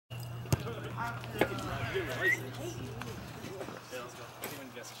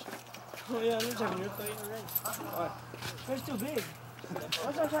Oh yeah, I'm checking your thing already. Alright. It's too big.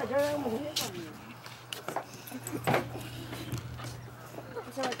 What's that try? Jerry, I'm gonna hit on you.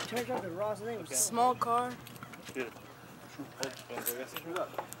 It's like charge up at Ross thing. Small car.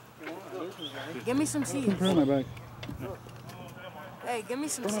 Give me some seeds. Put it in my bag. Hey, give me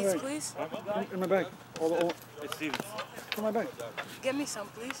some seeds, please. In my bag. It's Steven's. Put in my bag. Give me some,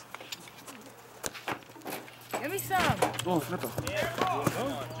 please. Give me some. Oh, snapper.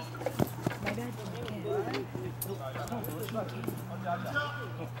 My bad.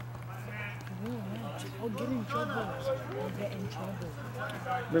 I'll get in trouble. I'll get in trouble.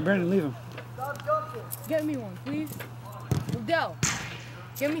 Brandon, leave him. Get me one, please. Odell,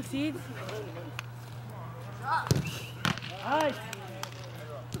 give me seeds. Nice.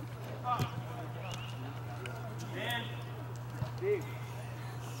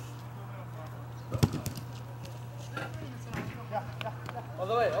 All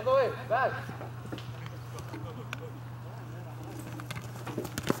the way, back.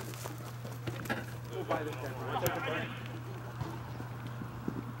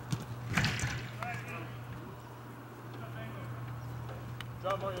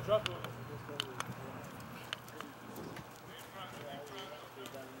 Drop, Mario, drop.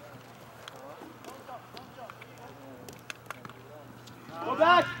 Go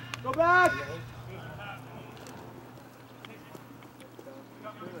back! Go back!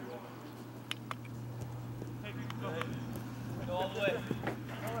 Go all the way.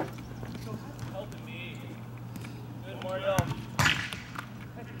 Helping me. Good, Mario.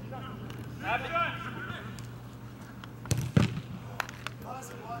 Have it.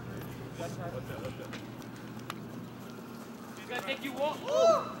 He's gonna take you walk.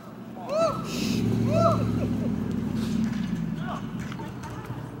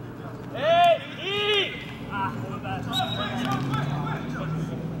 Hey, E! Ah,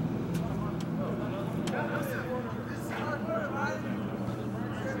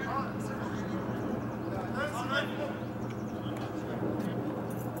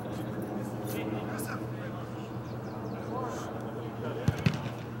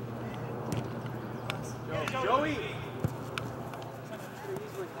 Joey!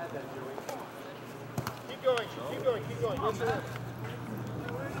 keep going, keep going, keep going. Yes, sir.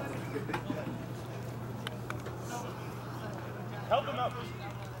 Help him out.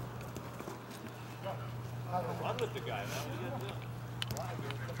 I'm with the guy, man.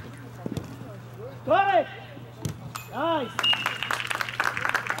 Got it. Nice.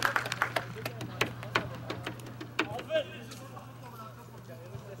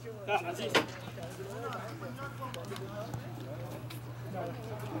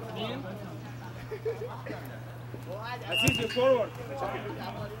 That's easy, forward.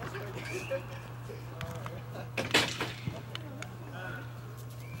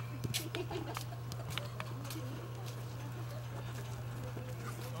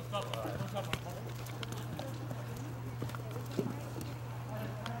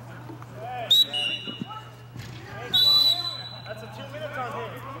 That's a 2 minutes on him.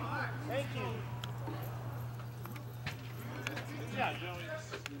 Thank you. Yeah, Joey.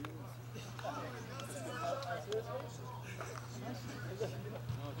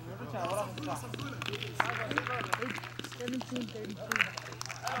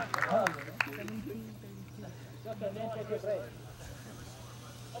 Ryan, if you don't pull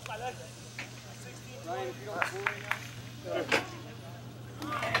right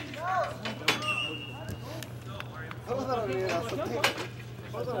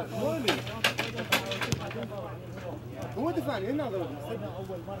now.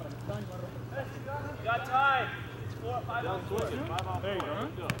 You got time. It's 4 or 5 on 4. There you go.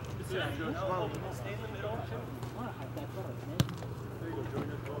 Stay in the middle.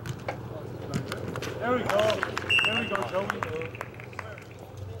 There we go. There we go, Joey.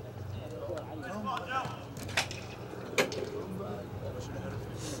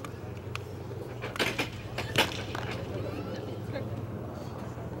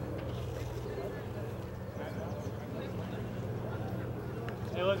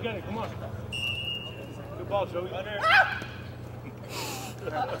 Hey, let's get it. Come on. Good ball, Joey.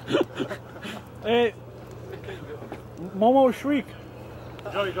 Hey, Momo Shriek.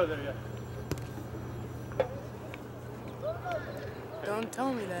 Joey, go there, yeah. Don't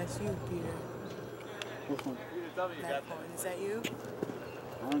tell me that's you, Peter. Which one? That one. Is that you?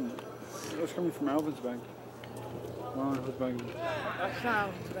 It's coming from Alvin's bag. Oh, his bag. That's not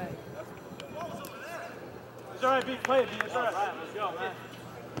Alvin's bag. It's alright, B. Play it, B. It's alright. Let's go, man.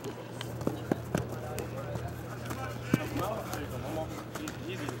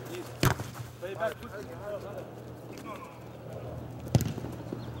 Easy, easy.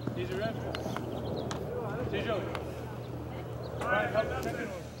 Easy rep. See Joey. Alright, help.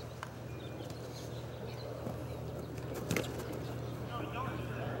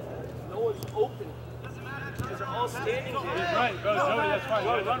 No one's open. Because they're all standing there. He's right, go Joey, that's fine.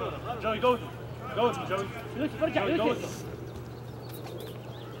 Joey, run with him. Joey, go with him. Go with him, Joey. Joey, go with him.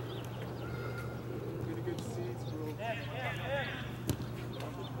 Get a good seats, bro.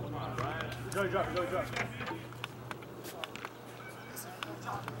 Joey, drop. Joey, drop.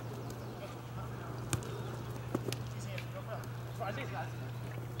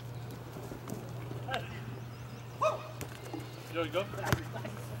 Joey, go.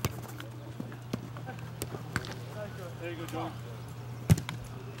 There you go, Joey.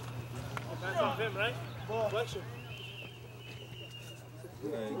 That's off him, right? Ball. Flexion.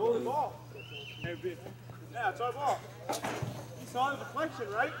 Roll the ball. Hey, big. Yeah, it's our ball. You saw the deflection,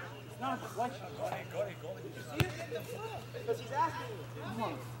 right? It's not a deflection. Go ahead. Did you see it? Because he's asking you. Come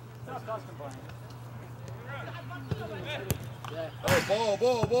on. Stop custom buying. Oh,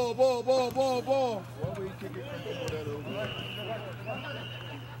 ball. Why were you kicking that over?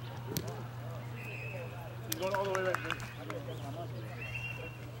 He's going all the way right there.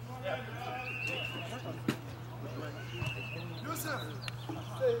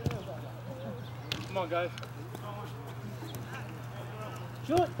 Come on, guys.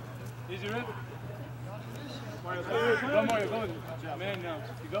 Shoot. Easy rip. Mario, go Mario, go. Man, now.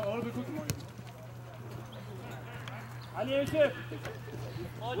 You go a little bit quicker, Mario. Ali Yusuf.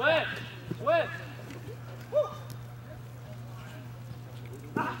 Wet.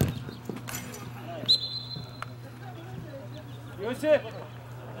 Yusuf.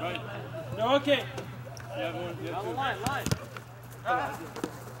 Right. You're okay. You have one. You have two. Line.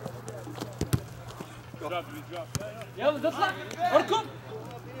 Drop, you drop. يلا تطلع اركض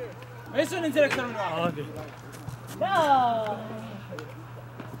ما يصير ننزل اكثر من واحد لا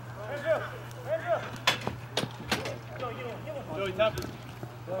Joey, tap it.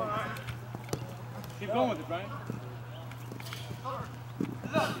 Keep going with it, Brian.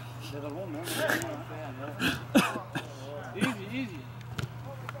 Easy.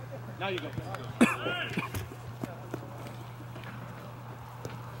 Now you go.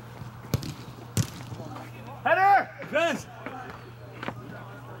 Header! Fence!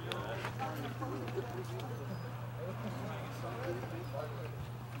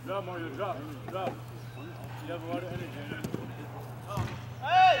 Drop, Mario, drop. You have a lot of energy.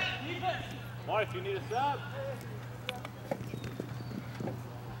 Hey! Defense! Mark, you need a sub.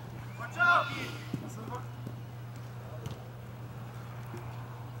 Watch out!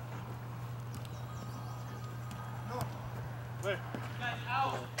 Wait. Guys,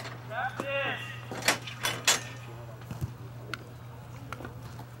 out. Practice.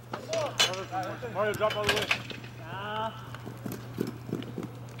 Mario, drop all the way.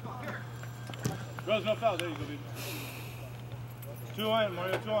 Girls, no foul. There you go, baby. 2 on,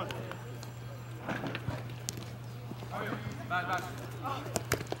 Mario, 2 on. Back.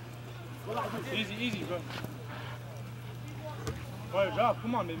 Easy, bro. Mario, drop.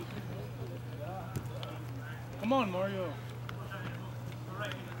 Come on, baby. Come on, Mario.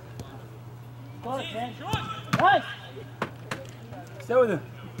 Nice. Stay with him.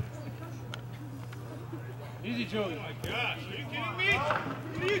 Easy, Joey. Oh my gosh, are you kidding me?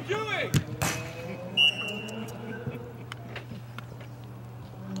 What are you doing?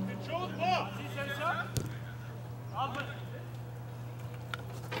 Control the ball. See, set it up.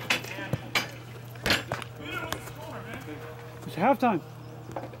 It's halftime.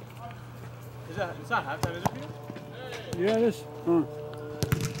 It's not halftime, is it? Yeah, it is.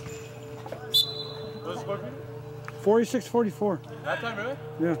 What's the score, Peter? 46-44. Halftime, really?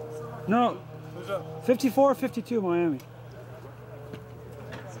 Yeah. No, Who's up? 54-52 Miami.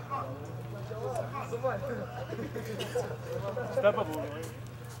 Step up a little bit.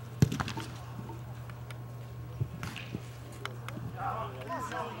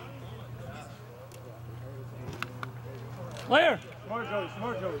 Player.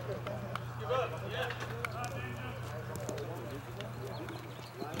 Smart Joey.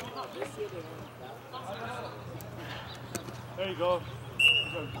 There you go.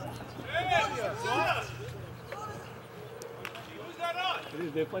 Who's that on?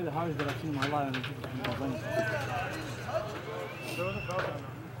 They play the hardest that I've seen in my life. There was a foul down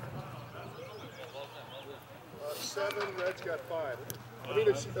 7, Red's got 5. I mean,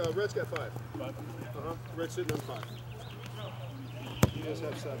 Red's got 5. Red's sitting on 5. He does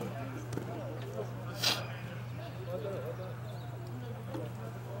have 7.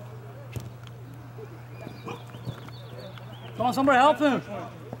 Come on, somebody help him.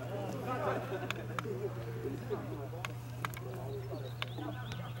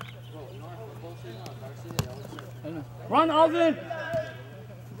 Run, Alvin!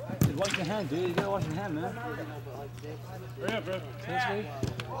 Dude, wash your hand, dude. You gotta wash your hand, man. Hurry up, bro. Seriously?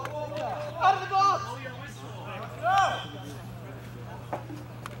 Out of the box! Go!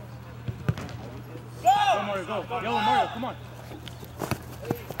 Go, Mario, go. Yellow Mario, come on.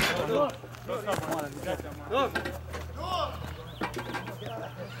 Look. Look.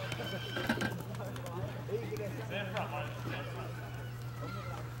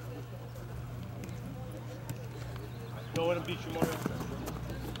 Don't let him beat you, Mario.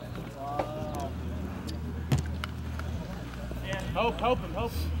 Help him.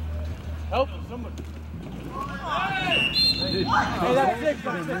 Help him, somebody. Hey, that's sick,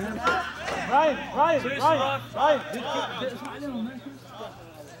 man. Ryan. Ryan.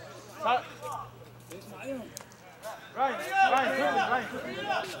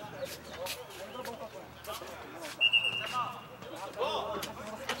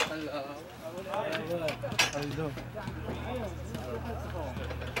 How you doing?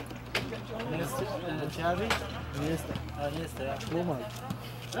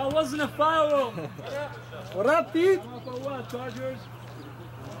 That wasn't a foul! What up, Pete? What, Chargers?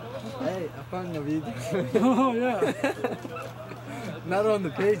 Hey, I found your video. Oh, yeah. Not on the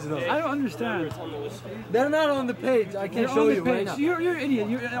page, though. I don't understand. They're not on the page. I can show you right now. You're an idiot.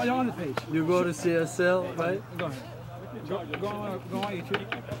 You're on the page. You go to CSL, right? Go ahead. Go on YouTube.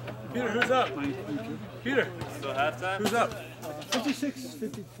 Peter, who's up? Peter. Still halftime? Who's up? 56,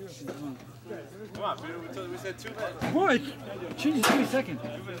 52. Come on, Peter. We said 2 minutes. Boy, change 3 seconds. 2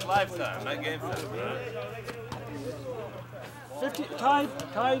 minutes lifetime, not game time. 50, tied,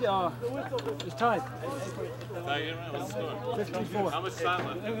 it's tied. What's the score? 54. How much time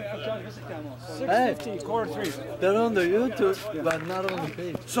left? 650, quarter 3. They're on the YouTube, but not on the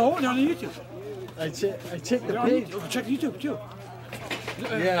page. So, they're on YouTube. I checked the They're on page. YouTube. Check YouTube, too.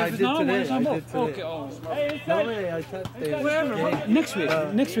 Yeah, I did today. Okay, oh. No way, I thought they Whatever, game.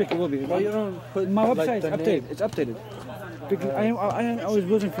 next week it will be. Why you don't put My like, website is the updated. name? It's updated. Because I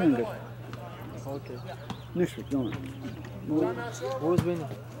wasn't feeling good. Okay. Next week, don't. Who was winning?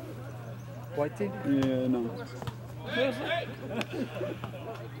 White team? Yeah, no.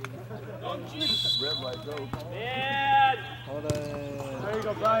 Red light, go. Man! There you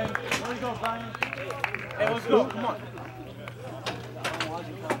go, Brian. Hey, let's go. Come on.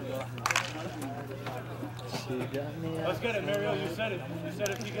 She got me. Let's get it, Mario. You said it. You said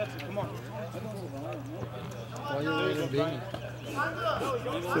if he gets it. Come on. Why are you waiting being? How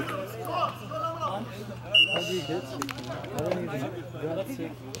do you get sick? I don't even got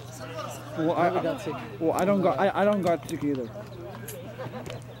sick. Well, I got sick. Well, I don't got sick either.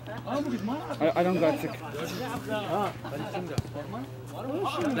 I don't got sick.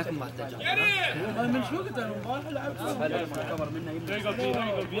 لكن ما احتاج. There you go, Pete. There you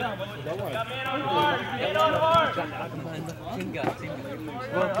go, Pete. Get on hard!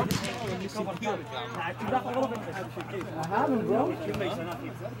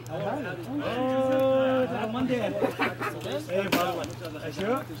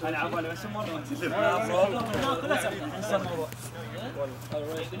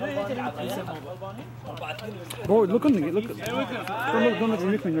 Boy, look on me. Look.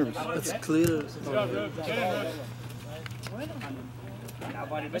 Don't make me nervous. It's clear.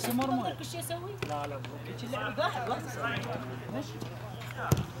 بس مرمى كل شيء اسوي؟ لا كل اللعب قاعد ماشي.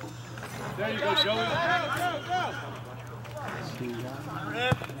 There you go, Joey.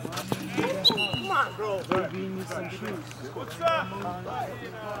 Come on, bro.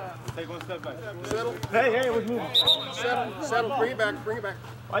 Take 1 step back. Settle. Hey, let's move. Settle. Bring it back.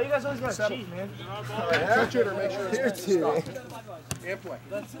 Why you guys always gotta cheat, man? Touch it or make sure it's stopped. And play.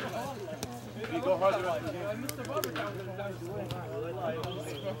 You go hard the rest of the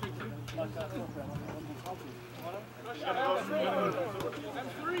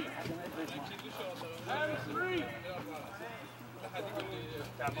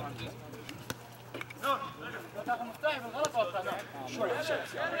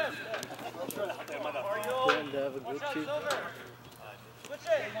They have a good team.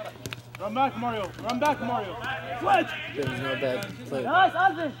 Run back, Mario. Switch! There's no bad play. نايس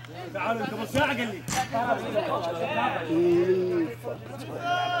ألفين. تعالوا انت ساعة قال لي.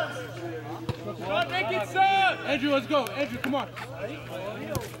 Make it sad. Andrew, let's go. Andrew, come on.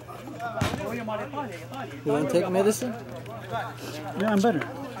 You want to take medicine? Yeah, I'm better.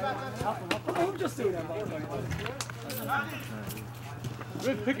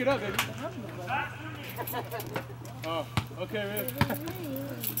 Rick, pick it up, baby. Oh, okay, Rick.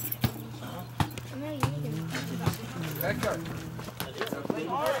 Back up.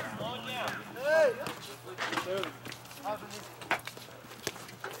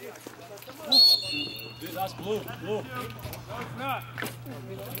 Dude, that's blue. Blue.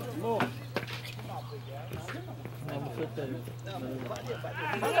 Blue.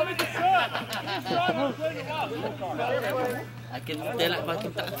 Akin telak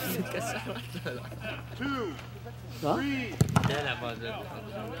batin tak kasar. 2, 3. Telak batin.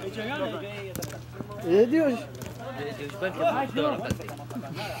 ايه دي وش؟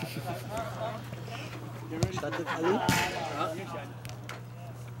 شاتت علي؟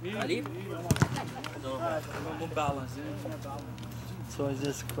 علي؟ No, balance. So I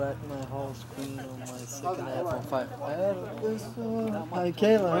just cracked my whole screen on my second iPhone 5. Hi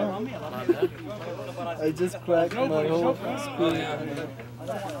Kayla, huh? I just cracked my whole screen.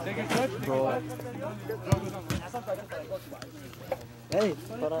 Bro. Hey,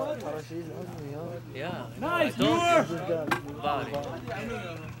 para she's ugly, huh? Yeah. Nice, I Mansour! just got Body.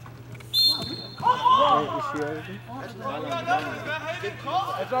 Hey, is she ugly?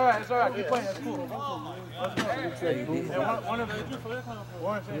 It's alright. Keep playing, that's cool. Looks like boom. One of them.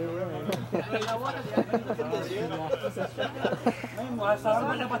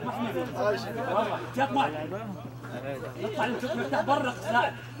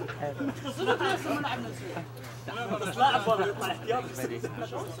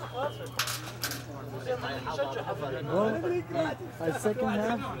 Well, my second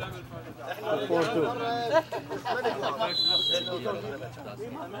half, 4-2.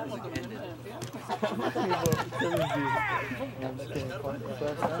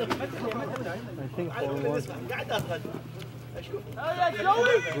 I think 4-1.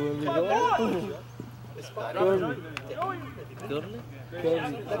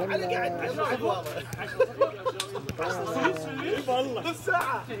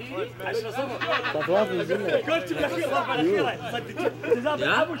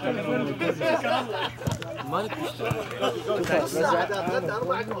 مالك تشتغل.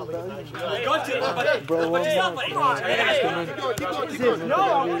 Bro,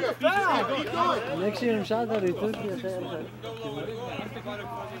 next year مش هقدر يتركي يا شيخ.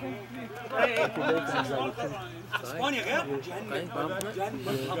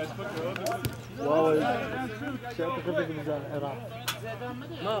 واو شو تاخذك من العراق؟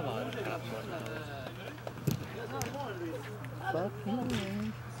 ما بعرف.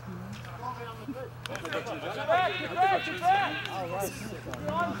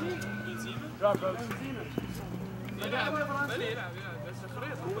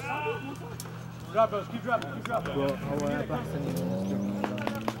 Drop those, keep dropping. Bro, هو أحسن من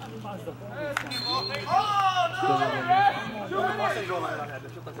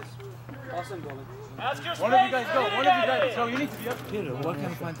One of you guys go. So you need to be up. Peter, what can I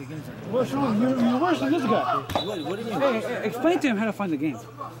find the games? What's wrong? You're worse than this guy. What do you mean? Hey, explain to him how to find the game.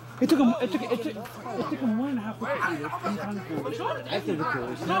 It took him 1.5 weeks. After the call,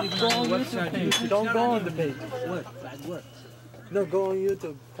 it's not even on the website. Don't go on the page. What? No, go on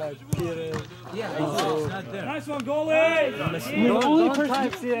YouTube. Type Peter. Yeah, it's not there. Nice one, goalie! You're the only Don't person.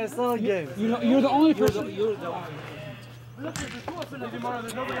 type CSL game. You're the only person.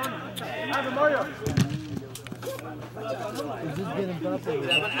 There's nobody on it. Have Mario. It's just getting better.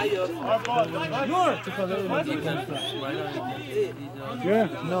 Yeah.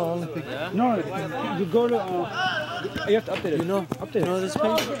 No, only picture. No, you go to. You have to update it. You know, Update it. this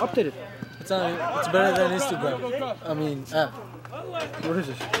page? Update it. It's better than Instagram. I mean, app. What is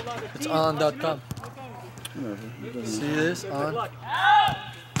this? It's on.com. See this? On.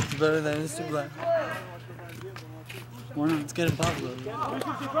 It's better than Instagram. Why not? It's getting popular. I'm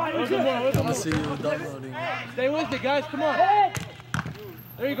gonna see you downloading. Stay with me, guys. Come on.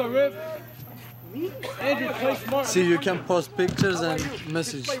 There you go, Riv. Andrew, play smart. See, you can post pictures and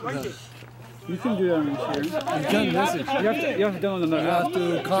message them. You can do that on here. You can message. You have to download You another app. have to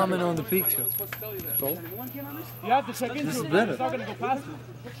comment on the picture. You have to check into This is it. better. It's not going to go past it.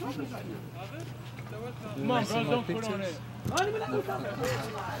 Come on, bro. Don't put on it.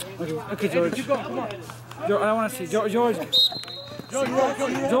 Okay, George. Keep going. Come on. George, I want to see. George. George.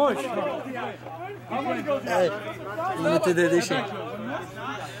 Hey, limited edition.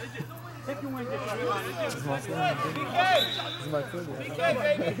 It's my food.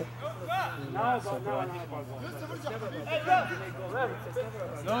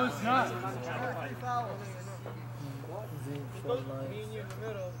 No, it's not.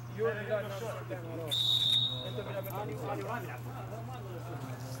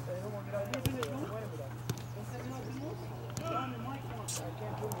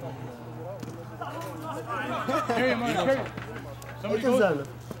 Carry him on, carry him. Somebody go. Carry him.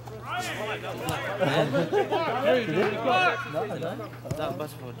 لا بس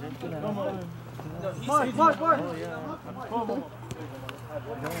فوق. Mark, Mark, Mark. Oh, yeah.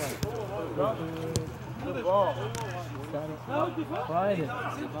 Good ball. Friday.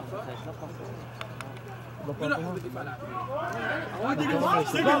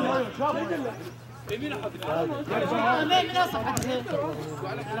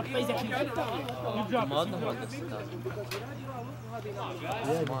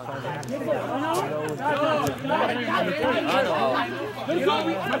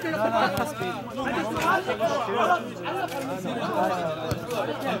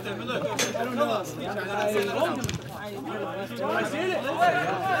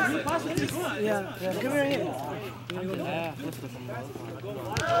 Yeah, come here.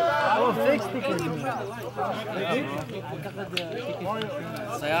 Oh, fix stickers.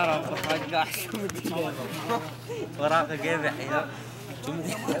 سيارة فرقع وراك جايب حيلة شو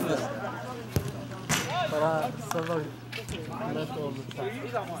بدي Left all the time.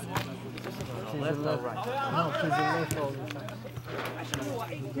 Left or right? No, he's a left all the time.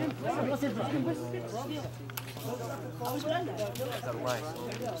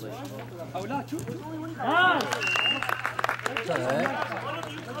 It's alright.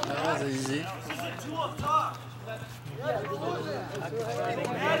 That was easy.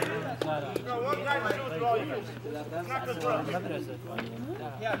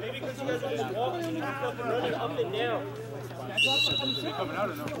 Yeah, maybe because you guys always walk and you up and running up and down.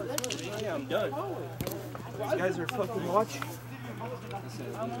 Yeah, I'm done. You guys are fucking watching.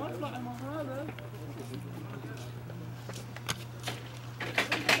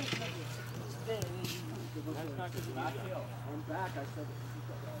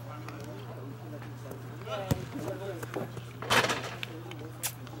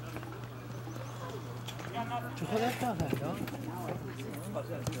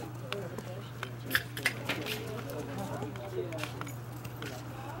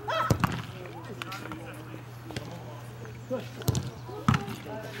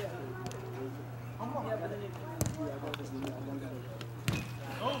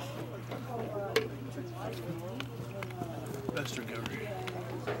 Best drink ever.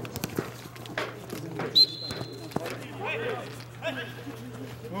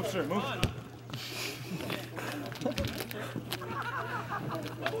 Move, sir, move.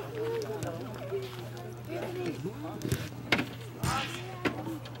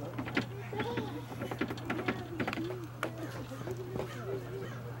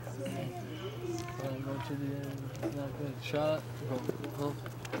 Go to the end. It's not good. Shot. Go.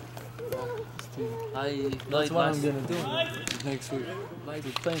 That's what I'm gonna do next week. We're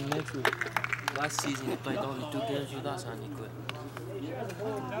playing next week. Last season you played only 2 games with us and you quit. It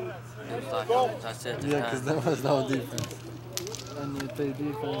was like, I said Yeah, because that was our defense. And you play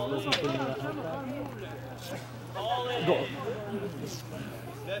defense, doesn't play that. Go.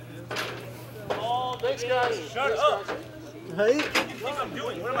 Thanks, guys. Shut up. Hey. What do you think I'm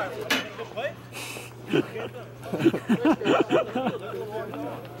doing? What am I? Play?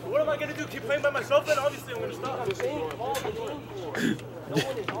 What am I gonna do? Keep playing by myself? Then obviously I'm gonna stop. The same ball the game for. No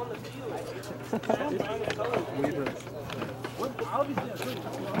one is on the field.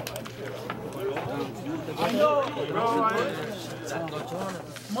 I know.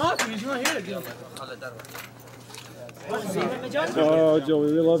 Mark, he's not here again. Oh,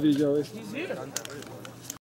 Joey, we love you, Joey. He's here.